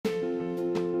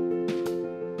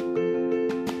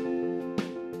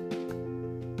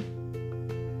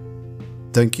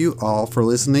Thank you all for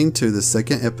listening to the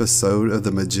second episode of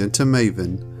the Magenta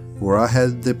Maven, where I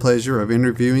had the pleasure of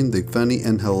interviewing the funny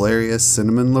and hilarious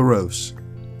Cinnamon LaRoche.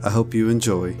 I hope you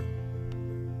enjoy.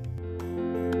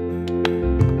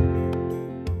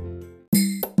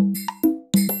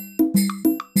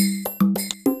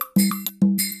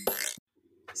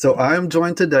 So I am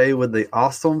joined today with the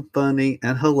awesome, funny,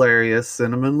 and hilarious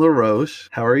Cinnamon LaRoche.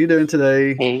 How are you doing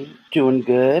today? Hey, doing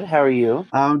good. How are you?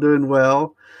 I'm doing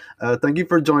well. Thank you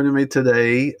for joining me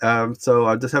today. So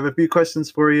I just have a few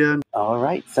questions for you. All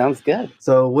right, sounds good.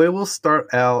 So we will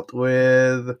start out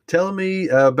with telling me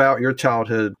about your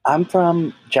childhood. I'm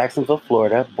from Jacksonville,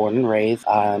 Florida, born and raised.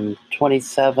 I'm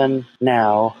 27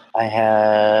 now. I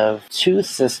have two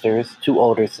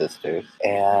older sisters,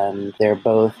 and they're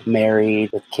both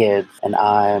married with kids, and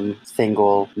I'm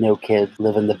single, no kids,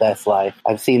 living the best life.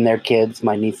 I've seen their kids,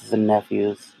 my nieces and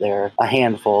nephews. They're a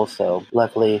handful, so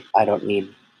luckily I don't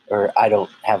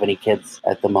have any kids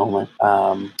at the moment.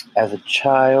 As a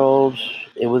child,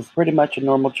 it was pretty much a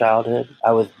normal childhood.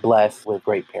 I was blessed with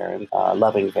great parents,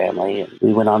 loving family, and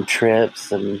we went on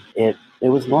trips, and it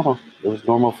was normal. It was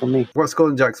normal for me. What school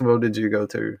in Jacksonville did you go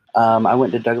to? I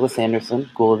went to Douglas Anderson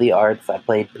School of the Arts. I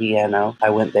played piano.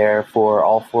 I went there for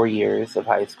all 4 years of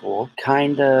high school.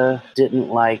 Kinda didn't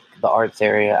like the arts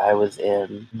area I was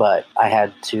in, but I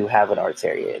had to have an arts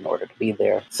area in order to be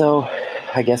there. So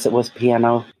I guess it was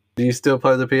piano. Do you still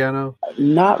play the piano?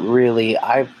 Not really.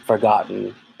 I've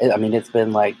forgotten. I mean, it's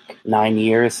been like 9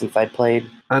 years since I played.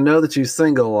 I know that you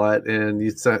sing a lot, and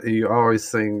you always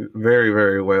sing very,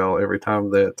 very well every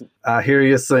time that I hear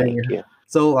you sing. Thank you.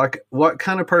 So, what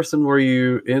kind of person were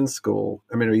you in school?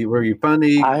 I mean, were you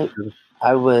funny?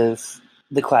 I was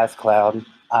the class clown.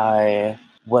 I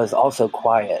was also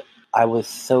quiet. I was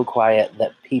so quiet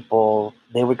that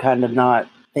they would kind of not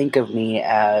think of me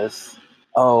as,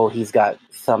 oh, he's got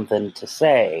something to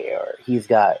say, or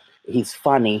he's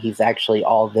funny, he's actually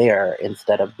all there,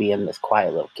 instead of being this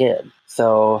quiet little kid.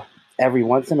 So every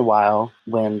once in a while,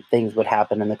 when things would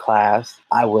happen in the class,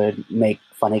 I would make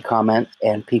funny comments,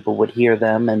 and people would hear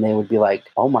them, and they would be like,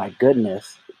 oh my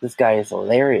goodness, this guy is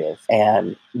hilarious.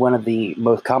 And one of the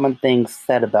most common things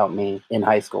said about me in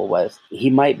high school was, he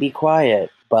might be quiet,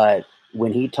 but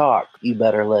when he talks, you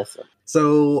better listen.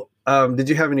 So, did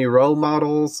you have any role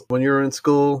models when you were in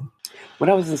school? When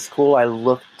I was in school, I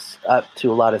looked up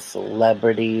to a lot of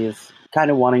celebrities, kind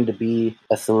of wanting to be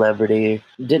a celebrity.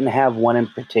 Didn't have one in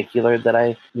particular that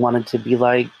I wanted to be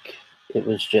like. It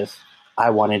was just,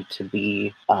 I wanted to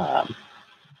be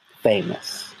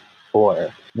famous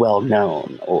or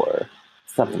well-known or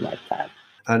something like that.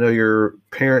 I know your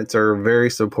parents are very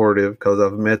supportive because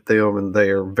I've met them and they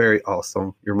are very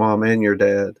awesome, your mom and your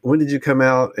dad. When did you come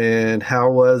out and how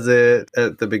was it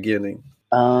at the beginning?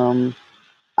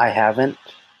 I haven't.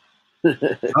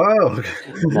 Oh.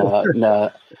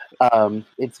 No.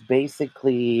 It's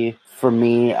basically, for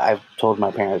me, I've told my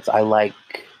parents I like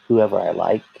whoever I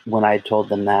like. When I told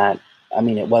them that, I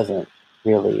mean, it wasn't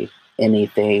really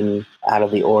anything out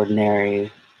of the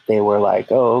ordinary. They were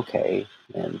like, oh, okay.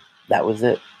 And that was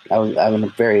it. I'm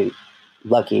very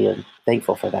lucky and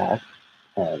thankful for that.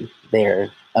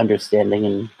 They're understanding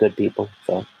and good people.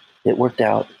 So it worked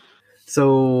out.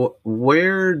 So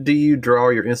where do you draw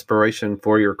your inspiration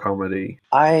for your comedy?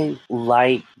 I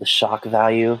like the shock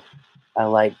value. I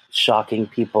like shocking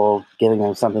people, giving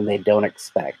them something they don't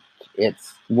expect.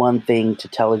 It's one thing to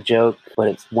tell a joke, but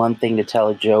it's one thing to tell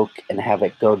a joke and have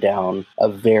it go down a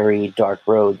very dark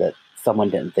road that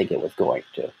someone didn't think it was going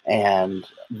to. And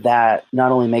that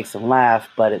not only makes them laugh,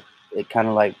 but it kind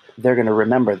of like, they're going to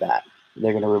remember that.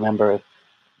 They're going to remember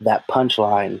that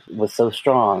punchline was so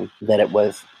strong that it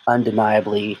was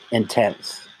undeniably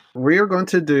intense. I'm going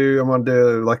to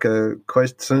do like a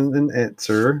question and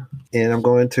answer, and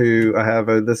I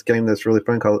have this game that's really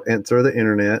fun called Answer the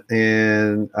Internet,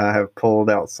 and I have pulled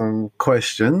out some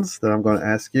questions that I'm going to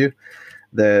ask you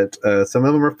that some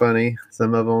of them are funny,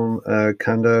 some of them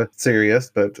kind of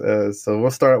serious, but so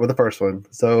we'll start with the first one.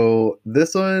 So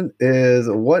this one is,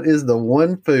 what is the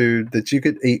one food that you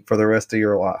could eat for the rest of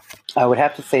your life? I would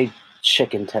have to say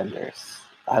chicken tenders.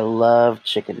 I love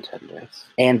chicken tenders.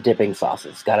 And dipping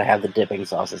sauces. Gotta have the dipping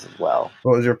sauces as well.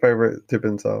 What was your favorite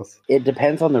dipping sauce? It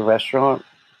depends on the restaurant.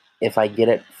 If I get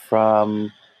it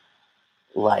from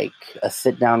like a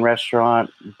sit-down restaurant,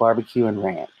 barbecue and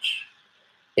ranch.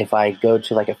 If I go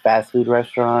to like a fast food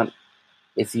restaurant,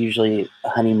 it's usually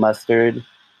honey mustard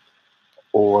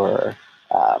or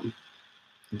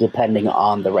depending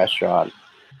on the restaurant,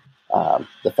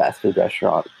 the fast food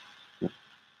restaurant,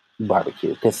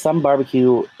 barbecue, because some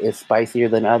barbecue is spicier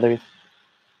than others,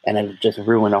 and it would just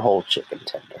ruin a whole chicken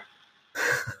tender.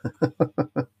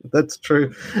 That's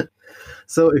true.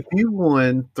 So if you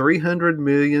won $300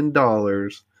 million,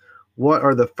 what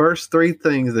are the first three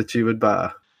things that you would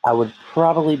buy? I would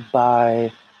probably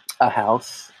buy a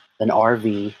house, an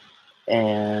RV,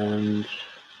 and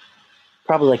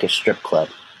probably like a strip club.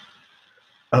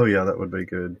 Oh yeah, that would be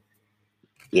good.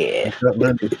 Yeah. With that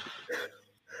money.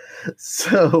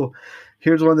 So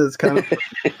here's one that's kind of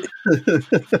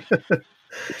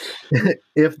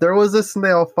if there was a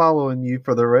snail following you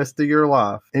for the rest of your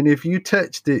life, and if you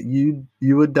touched it, you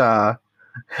would die.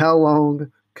 How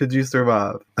long could you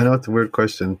survive? I know it's a weird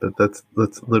question, but that's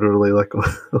literally like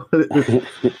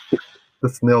the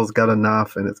snail's got a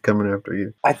knife and it's coming after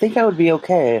you. I think I would be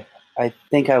okay. I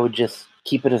think I would just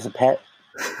keep it as a pet.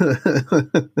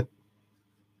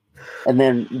 And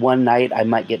then one night I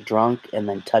might get drunk and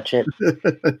then touch it. And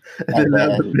And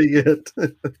that would then, be it.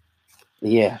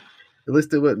 yeah. At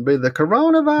least it wouldn't be the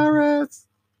coronavirus.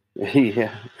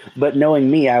 Yeah. But knowing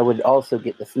me, I would also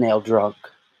get the snail drunk.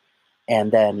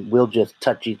 And then we'll just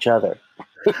touch each other.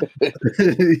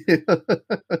 Yeah.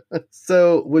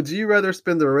 So, would you rather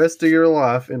spend the rest of your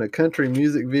life in a country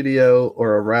music video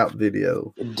or a rap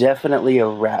video? Definitely a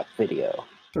rap video.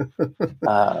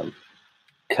 Um,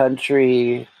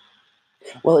 country.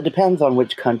 Well, it depends on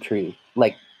which country.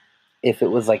 Like, if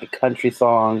it was like a country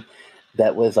song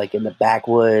that was like in the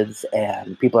backwoods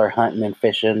and people are hunting and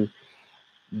fishing,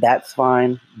 that's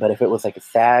fine. But if it was like a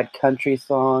sad country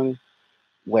song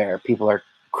where people are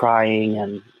crying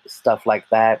and stuff like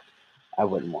that, I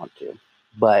wouldn't want to.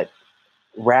 But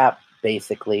rap,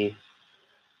 basically,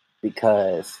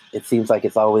 because it seems like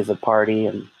it's always a party,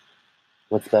 and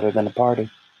what's better than a party?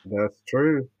 That's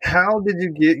true. How did you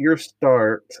get your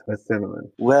start at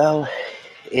Cinnamon? Well,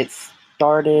 it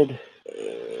started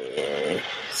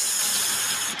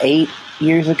 8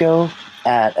 years ago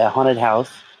at a haunted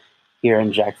house here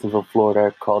in Jacksonville,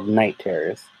 Florida called Night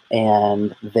Terrors.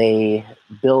 And they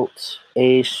built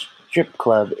a strip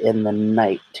club in the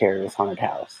Night Terrors haunted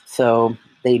house. So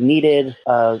they needed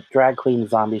a drag queen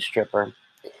zombie stripper,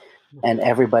 and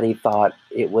everybody thought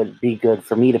it would be good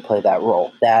for me to play that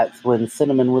role. That's when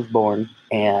Cinnamon was born,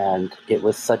 and it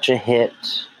was such a hit.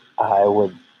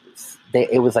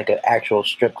 It was like an actual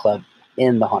strip club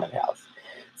in the haunted house.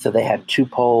 So they had two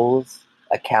poles,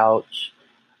 a couch,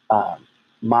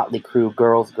 Motley Crue,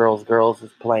 girls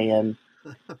was playing,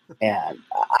 and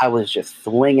I was just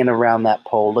swinging around that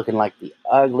pole looking like the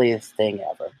ugliest thing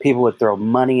ever. People would throw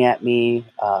money at me,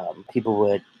 people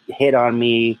would hit on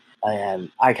me, and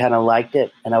I kind of liked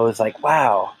it. And I was like,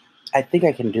 wow, I think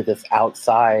I can do this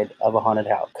outside of a haunted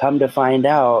house. Come to find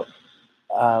out,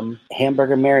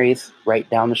 Hamburger Mary's, right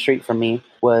down the street from me,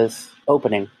 was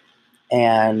opening,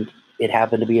 and it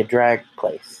happened to be a drag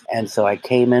place. And so I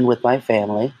came in with my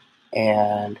family,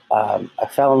 and I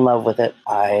fell in love with it.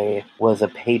 I was a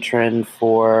patron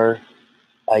for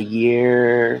a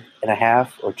year and a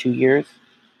half or 2 years.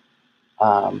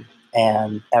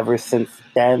 And ever since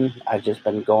then, I've just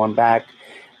been going back.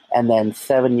 And then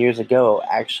 7 years ago,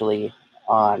 actually,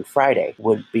 on Friday,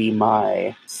 would be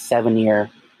my 7 year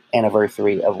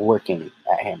anniversary of working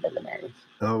at Hamburger Mary's.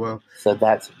 Oh, well. So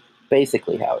that's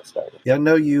basically how it started. Yeah, I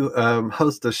know you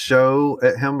host a show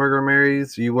at Hamburger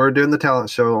Mary's. You were doing the talent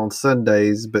show on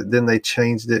Sundays, but then they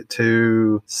changed it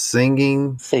to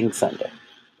Sing Sunday.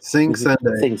 Sing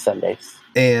Sunday. Sing Sundays.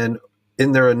 And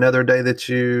isn't there another day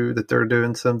that they're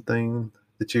doing something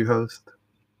that you host?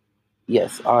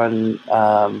 Yes,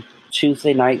 on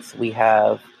Tuesday nights we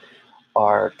have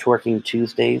our Twerking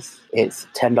Tuesdays. It's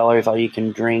 $10 all you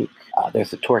can drink.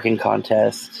 There's a twerking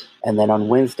contest. And then on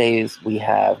Wednesdays we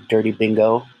have Dirty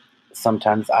Bingo.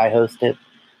 Sometimes I host it.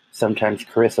 Sometimes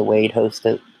Carissa Wade hosts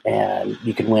it. And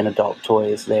you can win adult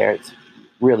toys there. It's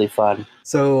really fun.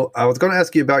 So I was going to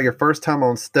ask you about your first time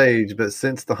on stage, but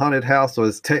since the haunted house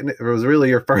was really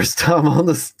your first time on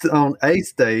a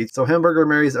stage, so Hamburger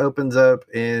Mary's opens up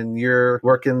and you're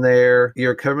working there,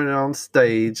 you're coming on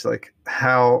stage. Like,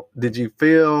 how did you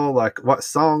feel? Like, what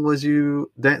song was you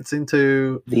dancing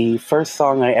to? The first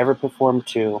song I ever performed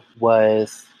to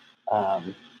was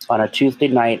on a Tuesday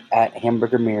night at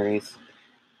Hamburger Mary's.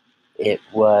 It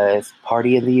was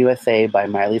Party in the USA by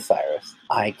Miley Cyrus.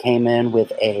 I came in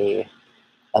with a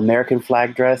American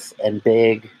flag dress and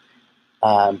big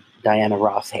Diana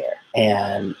Ross hair.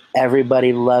 And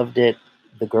everybody loved it.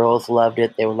 The girls loved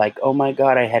it. They were like, oh my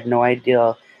God, I had no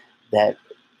idea that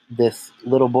this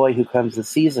little boy who comes and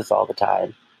sees us all the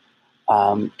time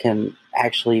can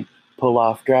actually pull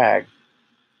off drag.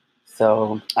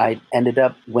 So I ended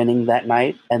up winning that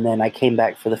night. And then I came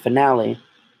back for the finale,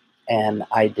 and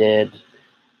I did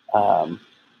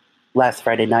Last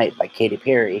Friday Night by Katy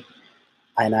Perry.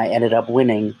 and I ended up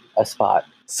winning a spot.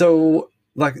 So,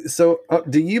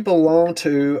 do you belong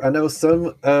to? I know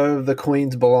some of the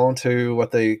queens belong to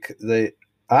what they.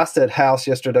 I said house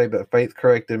yesterday, but Faith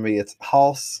corrected me. It's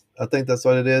house. I think that's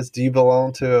what it is. Do you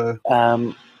belong to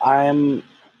a? I'm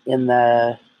in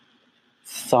the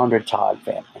Saunders Todd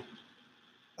family.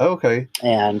 Okay.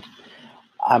 And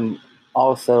I'm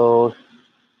also.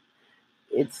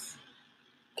 It's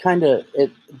kind of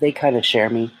it. They kind of share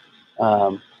me.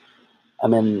 I'm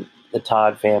in the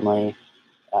Todd family.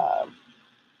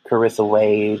 Carissa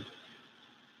Wade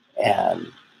and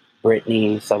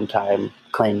Brittany sometime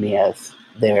claim me as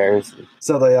theirs.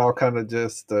 So they all kind of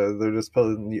just they're just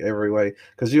pulling you every way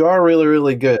because you are really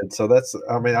really good. So that's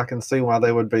I mean I can see why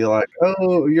they would be like,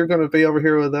 oh, you're going to be over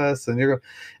here with us, and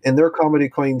they're comedy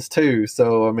queens too.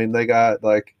 So I mean they got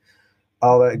like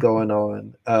all that going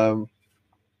on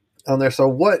there. So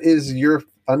what is your?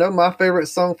 I know my favorite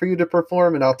song for you to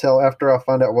perform, and I'll tell after I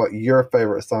find out what your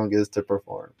favorite song is to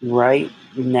perform. Right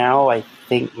now, I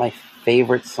think my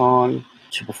favorite song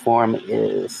to perform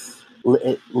is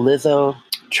Lizzo,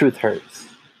 "Truth Hurts."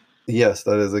 Yes,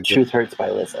 that is a good. "Truth Hurts" by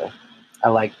Lizzo. I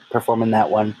like performing that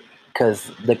one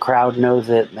because the crowd knows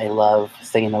it and they love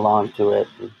singing along to it.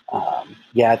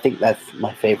 Yeah, I think that's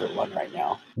my favorite one right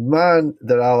now. Mine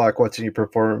that I like watching you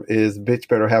perform is "Bitch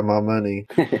Better Have My Money,"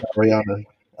 Rihanna.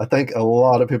 I think a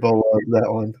lot of people love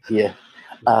that one. Yeah.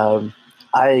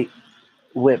 I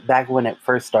went back when it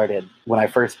first started, when I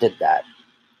first did that,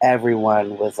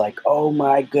 everyone was like, oh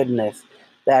my goodness,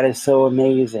 that is so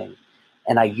amazing.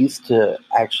 And I used to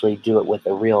actually do it with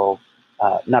a real,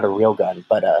 not a real gun,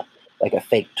 but like a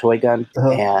fake toy gun.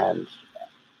 Uh-huh. And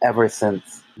ever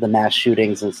since the mass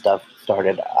shootings and stuff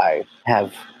started, I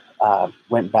have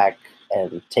went back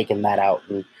and taken that out.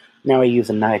 And now I use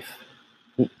a knife.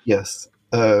 Yes.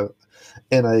 And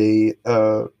a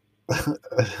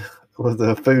with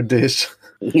a food dish.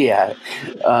 Yeah.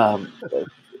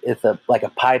 It's like a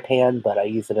pie pan, but I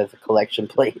use it as a collection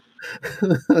plate.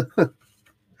 It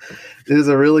is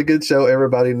a really good show.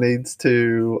 Everybody needs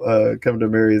to come to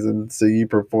Mary's and see you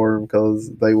perform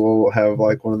because they will have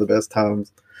like one of the best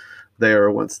times there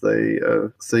once they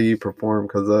see you perform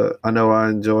because I know I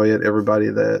enjoy it. Everybody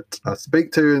that I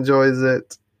speak to enjoys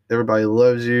it. Everybody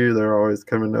loves you. They're always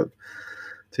coming up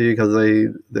to you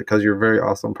because you're a very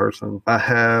awesome person. I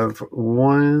have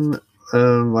one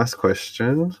last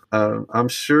question. I'm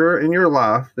sure in your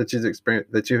life that you've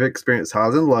experienced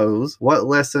highs and lows. What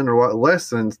lesson or what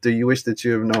lessons do you wish that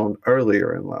you have known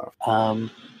earlier in life?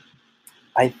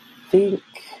 I think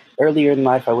earlier in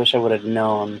life, I wish I would have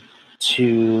known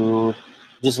to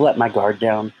just let my guard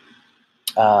down.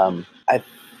 I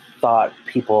thought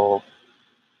people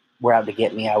were out to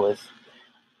get me. I was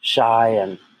shy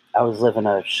and I was living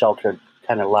a sheltered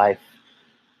kind of life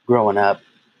growing up,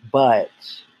 but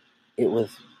it was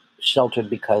sheltered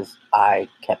because I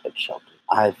kept it sheltered.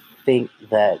 I think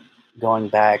that going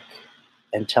back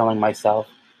and telling myself,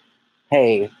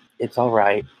 hey, it's all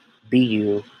right, be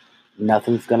you,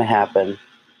 nothing's going to happen,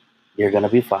 you're going to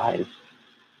be fine.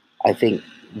 I think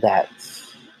that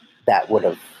would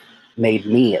have made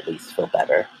me at least feel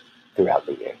better throughout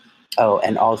the years. Oh,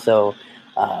 and also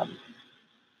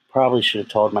probably should have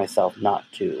told myself not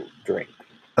to drink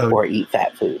or eat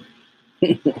fat food.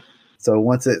 So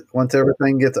once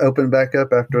everything gets opened back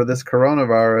up after this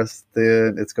coronavirus,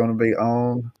 then it's going to be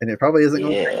on, and it probably isn't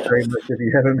going to take very much if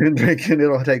you haven't been drinking.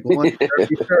 It'll take one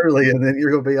early, and then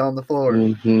you're going to be on the floor.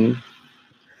 Mm-hmm.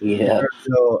 Yeah.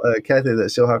 Kathy,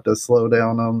 that she'll have to slow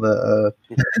down on the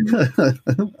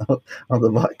on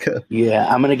the vodka. Yeah,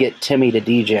 I'm going to get Timmy to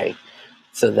DJ,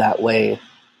 so that way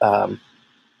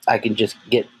I can just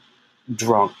get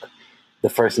drunk the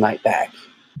first night back,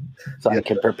 so I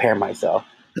can prepare myself.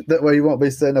 That way you won't be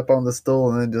sitting up on the stool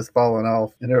and then just falling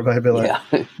off, and everybody be like,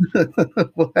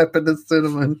 "What happened to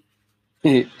Cinnamon?"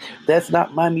 That's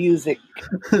not my music.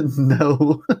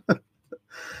 No.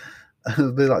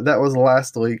 Be like, that was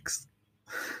last week's.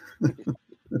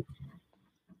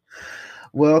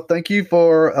 Well, thank you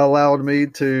for allowing me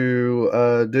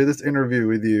to do this interview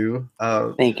with you.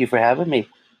 Thank you for having me.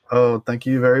 Oh, thank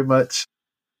you very much.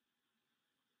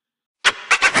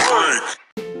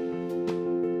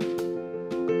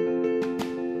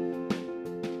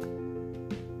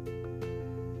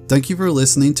 Thank you for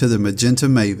listening to the Magenta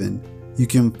Maven. You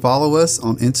can follow us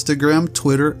on Instagram,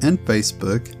 Twitter, and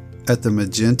Facebook at the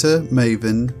Magenta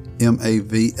Maven,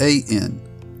 MAVAN.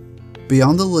 Be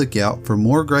on the lookout for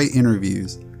more great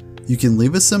interviews. You can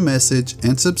leave us a message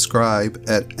and subscribe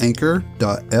at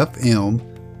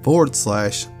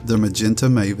anchor.fm/the Magenta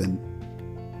Maven.